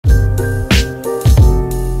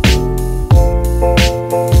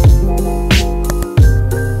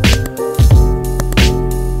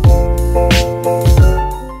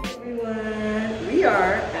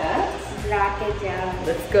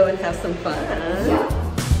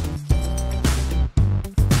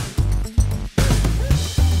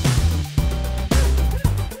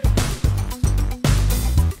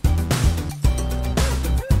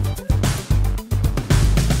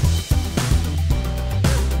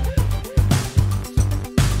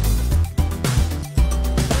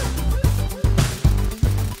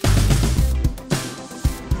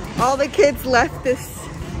All the kids left this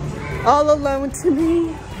all alone to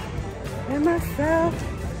me and myself.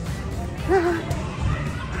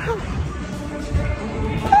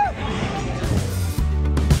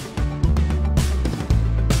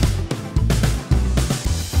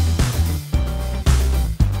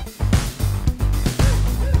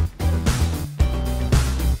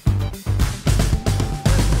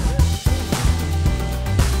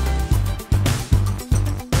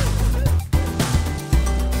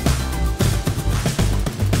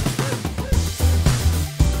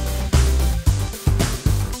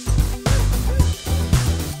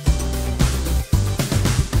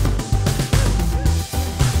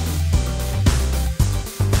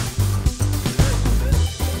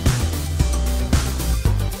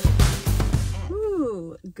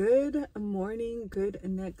 Good morning, good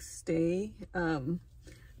next day. I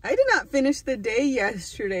did not finish the day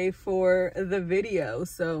yesterday for the video,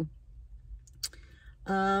 so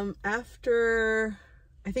after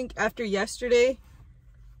yesterday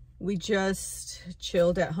we just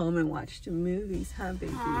chilled at home and watched movies, huh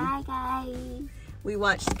baby? Hi guys. We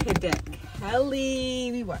watched Cadet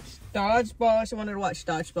Kelly, we watched Dodgeball. She wanted to watch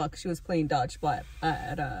Dodgeball because she was playing Dodgeball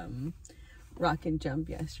at Rock and Jump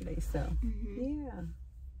yesterday, so yeah.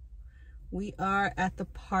 We are at the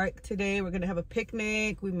park today. We're gonna have a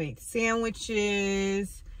picnic. We made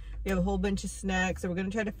sandwiches. We have a whole bunch of snacks. So we're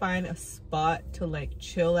gonna try to find a spot to like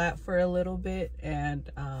chill at for a little bit. And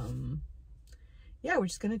yeah, we're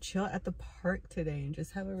just gonna chill at the park today and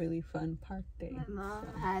just have a really fun park day. My mom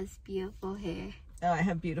has beautiful hair. Oh, I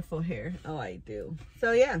have beautiful hair. Oh, I do.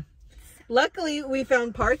 So yeah. Luckily, we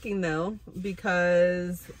found parking though,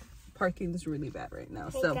 because parking is really bad right now.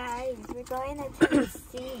 Hey so guys, we're going to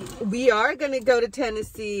Tennessee. We are gonna go to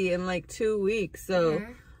Tennessee in like 2 weeks, so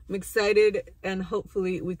I'm excited, and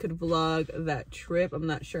hopefully we could vlog that trip. I'm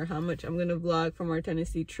not sure how much I'm gonna vlog from our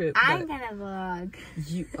Tennessee trip. I'm gonna vlog.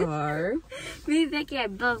 You are? Me and Becky are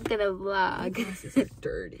both gonna vlog. My glasses are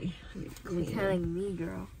dirty. You're telling me,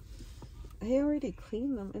 girl. I already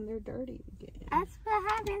cleaned them and they're dirty again. That's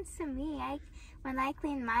what happens to me. When I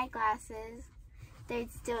clean my glasses, they're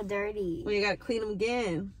still dirty. Well, you gotta clean them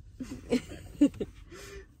again.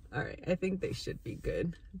 All right, I think they should be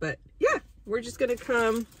good. But yeah, we're just gonna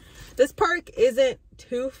come. This park isn't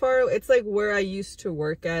too far. It's like where I used to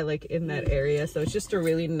work at, like in that area. So it's just a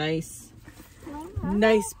really nice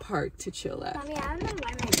park to chill at. Mommy, I don't know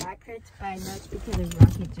why my back hurts, but I know it's because of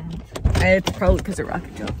rocket jump. It's probably because of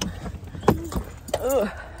rocket jump. Ugh.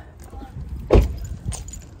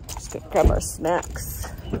 Just gonna grab our snacks.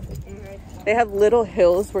 They have little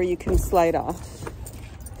hills where you can slide off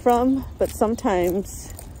from, but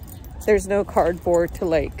sometimes there's no cardboard to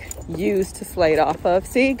like use to slide off of.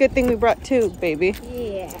 See, good thing we brought two, baby.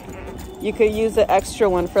 Yeah. You could use an extra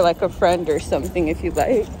one for like a friend or something if you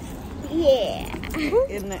like. Yeah.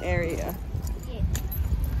 In the area.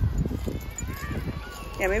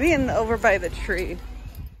 Yeah, maybe over by the tree.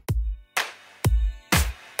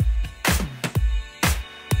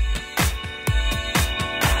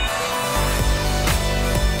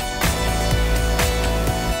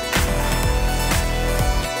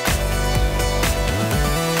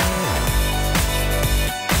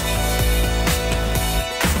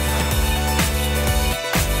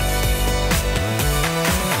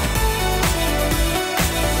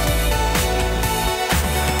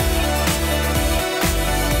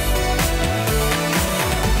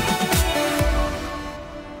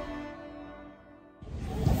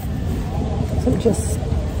 So just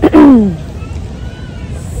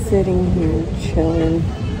sitting here chilling,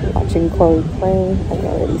 watching Chloe play. I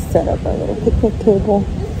already set up our little picnic table,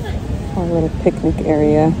 our little picnic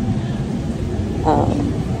area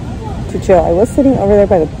to chill. I was sitting over there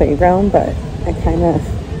by the playground, but I kind of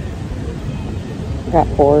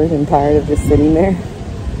got bored and tired of just sitting there.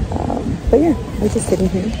 But yeah, I'm just sitting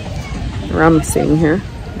here. Or I'm sitting here.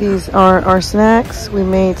 These are our snacks. We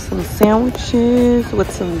made some sandwiches with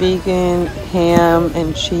some vegan ham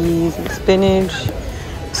and cheese and spinach,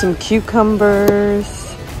 some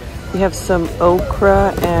cucumbers. We have some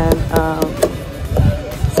okra and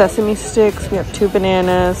sesame sticks. We have 2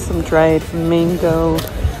 bananas, some dried mango,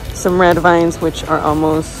 some red vines, which are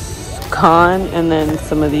almost gone, and then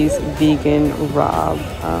some of these vegan raw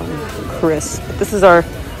crisps. This is our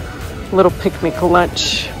little picnic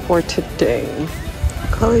lunch for today.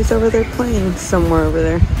 Chloe's over there playing somewhere over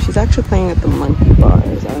there. She's actually playing at the monkey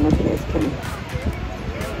bars. I don't know if you guys can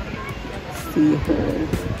see her.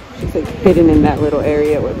 She's like hidden in that little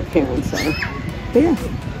area where the parents are. But yeah.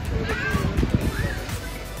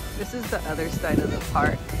 This is the other side of the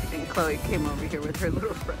park, and Chloe came over here with her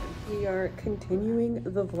little friend. We are continuing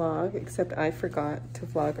the vlog, except I forgot to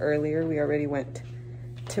vlog earlier. We already went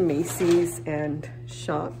to Macy's and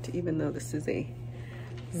shopped, even though this is a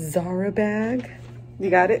Zara bag. You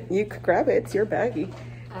got it? You could grab it. It's your baggie.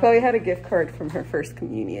 Chloe had a gift card from her first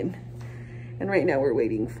communion. And right now we're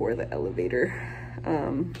waiting for the elevator.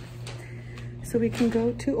 So we can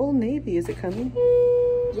go to Old Navy. Is it coming?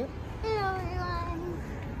 Yep. Hello, everyone.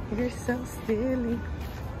 You're so silly.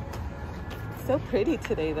 So pretty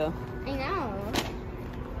today, though. I know.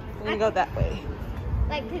 We're gonna go that way.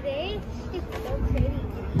 Like today, it's so pretty.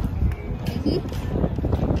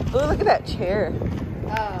 Oh, look at that chair.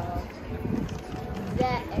 Oh.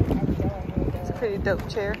 That is adorable. It's a pretty dope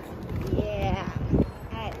chair. Yeah.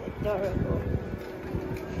 That's adorable.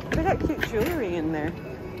 They got cute jewelry in there.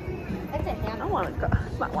 That's a I hammer. want to go. I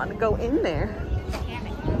might want to go in there. It's a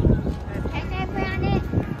hammer. Can I play on it?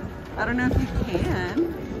 I don't know if you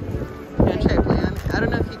can. You want to try to play on it? I don't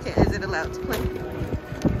know if you can. Is it allowed to play?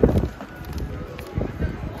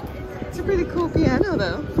 It's a pretty cool piano,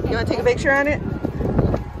 though. You want to take a picture on it?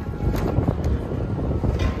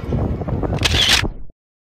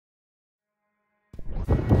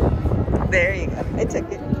 There you go. I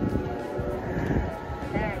took it.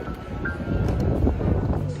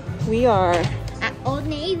 We are At Old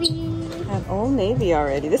Navy. at Old Navy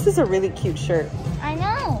already. This is a really cute shirt. I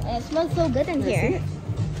know. It smells so good in You see here. it?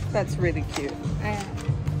 That's really cute.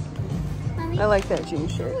 Mommy? I like that jean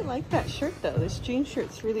shirt. I like that shirt though. This jean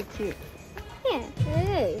shirt's really cute. Yeah, it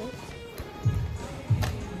is.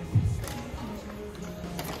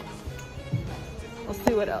 We'll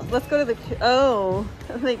see what else. Let's go to the, oh,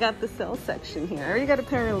 they got the sale section here. I already got a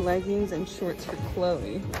pair of leggings and shorts for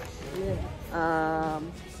Chloe.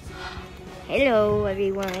 Hello,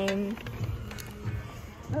 everyone.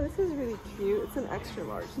 Oh, this is really cute. It's an extra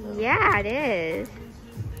large though. Yeah, it is.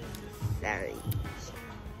 Sorry.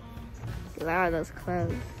 Look at all those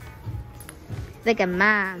clothes. Look at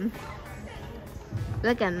mom.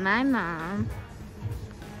 Look at my mom.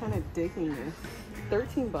 Kind of digging this.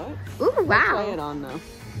 13 bucks? Ooh, I'll try it wow. on though.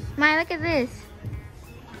 My, look at this.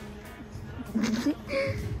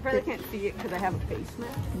 Probably can't see it because I have a face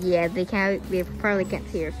mask. Yeah, they probably can't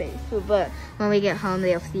see your face. But when we get home,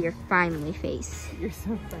 they'll see your family face. You're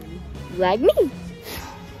so funny. Like me.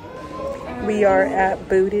 We are at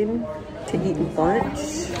Boudin to eat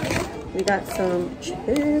lunch. We got some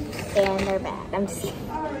chips. And they're bad. I'm just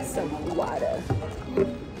kidding. Some water.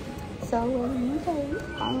 So when you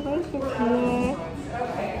guys here.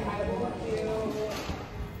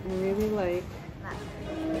 I really like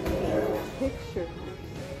the picture.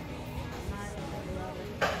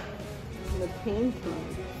 The painting.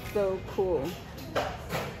 So cool.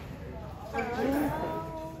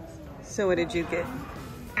 So what did you get?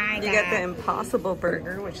 You got the Impossible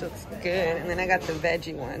Burger, which looks good, and then I got the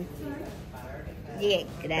veggie one. Yeah,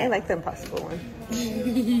 I like the Impossible one.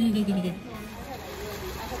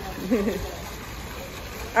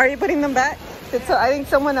 Are you putting them back? I think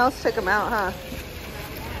someone else took them out, huh?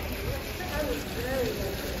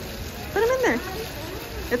 Put them in there.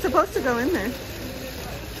 It's supposed to go in there.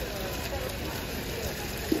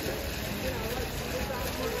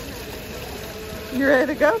 You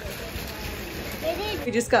ready to go?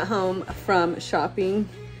 We just got home from shopping.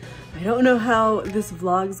 I don't know how this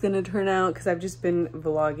vlog's gonna turn out because I've just been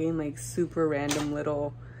vlogging like super random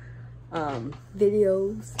little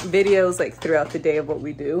videos like throughout the day of what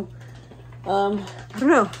we do. I don't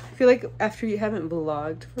know. I feel like after you haven't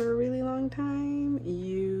vlogged for a really long time,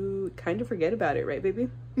 you kind of forget about it, right, baby?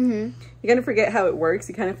 You kind of forget how it works.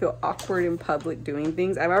 You kind of feel awkward in public doing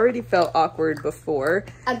things. I've already felt awkward before.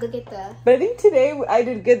 I'll go get the... But I think today I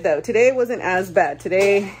did good though. Today it wasn't as bad.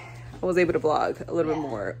 Today I was able to vlog a little bit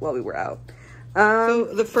more while we were out. So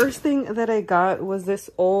the first thing that I got was this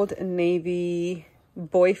Old Navy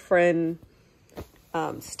boyfriend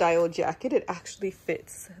style jacket. It actually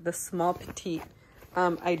fits the small petite.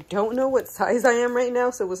 I don't know what size I am right now,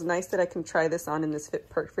 so it was nice that I can try this on and this fit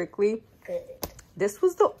perfectly. Good. This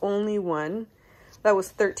was the only one that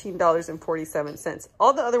was $13.47.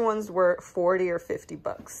 All the other ones were 40 or 50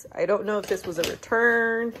 bucks. I don't know if this was a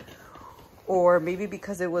return or maybe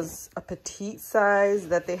because it was a petite size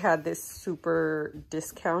that they had this super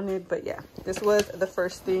discounted. But yeah, this was the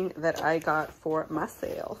first thing that I got for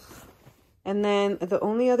myself. And then the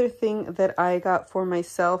only other thing that I got for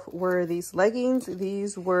myself were these leggings.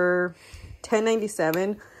 These were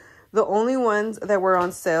 $10.97. The only ones that were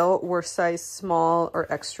on sale were size small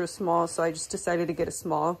or extra small, so I just decided to get a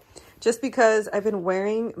small. Just because I've been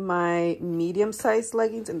wearing my medium-sized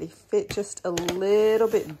leggings and they fit just a little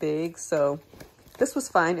bit big, so this was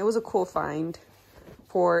fine. It was a cool find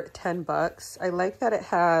for 10 bucks. I like that it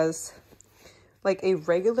has like a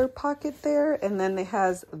regular pocket there, and then it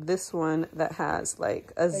has this one that has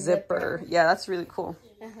like a zipper. Yeah, that's really cool.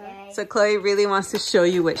 So Chloe really wants to show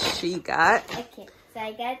you what she got. Okay, so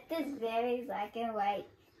I got this very black and white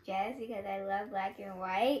dress because I love black and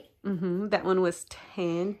white. That one was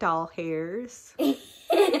tan doll hairs. And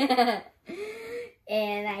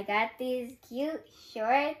I got these cute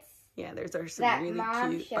shorts. Yeah, there's our some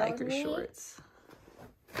really cute biker me. shorts.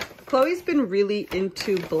 Chloe's been really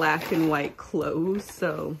into black and white clothes,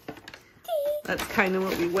 so that's kind of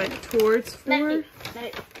what we went towards for.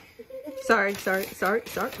 Sorry.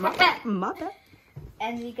 My bad.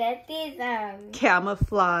 And we got these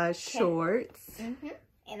camouflage shorts. And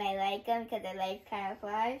I like them because I like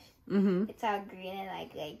camouflage. It's all green and I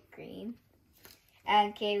like green. I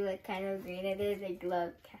don't care what kind of green it is. I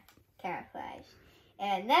love camouflage.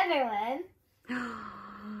 And another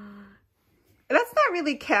one. That's not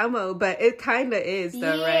really camo, but it kind of is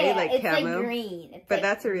though, right? Like it's camo. Like green. It's but like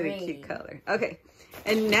that's a really green. cute color. Okay.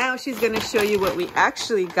 And now she's going to show you what we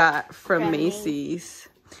actually got from Macy's.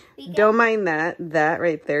 Don't mind that. That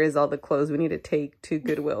right there is all the clothes we need to take to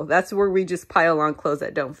Goodwill. That's where we just pile on clothes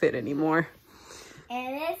that don't fit anymore.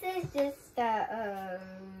 And this is just that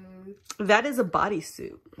is a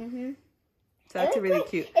bodysuit. So that's a really like,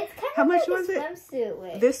 cute. It's kind How of much like was a it? Swimsuit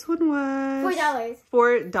with. This one was $4.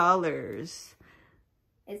 $4.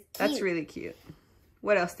 It's cute. That's really cute.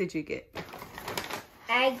 What else did you get?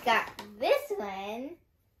 I got this one.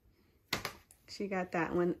 She got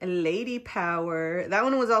that one. A Lady Power. That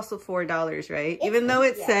one was also $4, right? Even though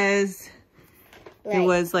it says it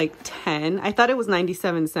was like 10. I thought it was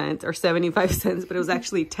 97 cents or 75 cents, but it was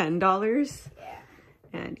actually $10. Yeah.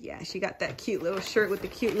 And yeah, she got that cute little shirt with the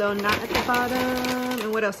cute little knot at the bottom.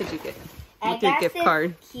 And what else did you get? With your gift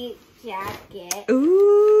card. Cute jacket.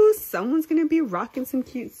 Ooh, someone's gonna be rocking some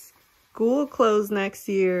cute school clothes next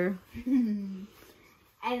year.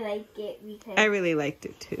 I like it because I really liked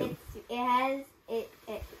it too.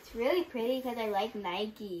 It's really pretty because I like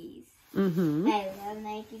Nikes. I love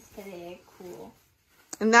Nikes because they're cool.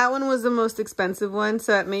 And that one was the most expensive one.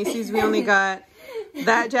 So at Macy's, we only got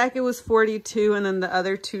that jacket was $42, and then the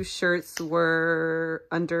other two shirts were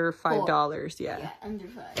under $5. Yeah, under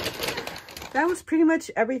 $5. That was pretty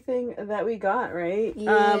much everything that we got, right?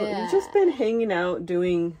 Yeah. We've just been hanging out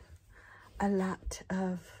doing a lot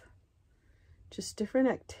of just different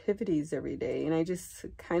activities every day, and I just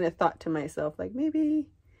kind of thought to myself, like, maybe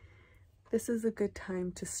this is a good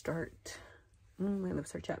time to start. My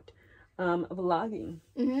lips are chapped. Vlogging.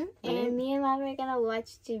 And me and Mom are gonna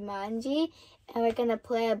watch Jumanji, and we're gonna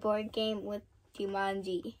play a board game with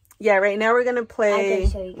Jumanji. Yeah, right now we're gonna play.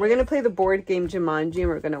 We're gonna play the board game Jumanji, and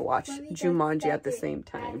we're gonna watch Jumanji at the same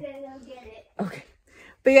time. Okay.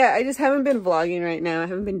 But yeah, I just haven't been vlogging right now. I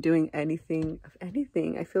haven't been doing anything. I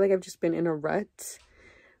feel like I've just been in a rut.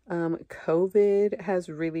 COVID has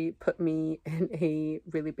really put me in a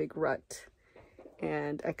really big rut.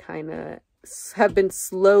 And I kind of have been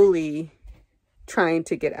slowly trying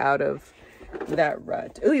to get out of that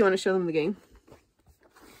rut. Oh, you want to show them the game?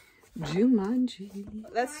 Jumanji.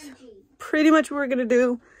 That's pretty much what we're going to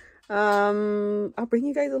do. I'll bring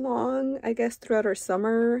you guys along, I guess, throughout our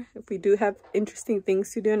summer if we do have interesting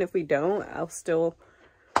things to do, and if we don't, I'll still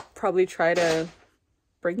probably try to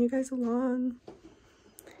bring you guys along.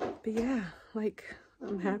 But yeah, like,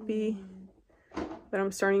 I'm happy that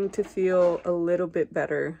I'm starting to feel a little bit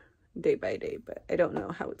better day by day, but I don't know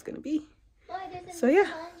how it's gonna be. So yeah,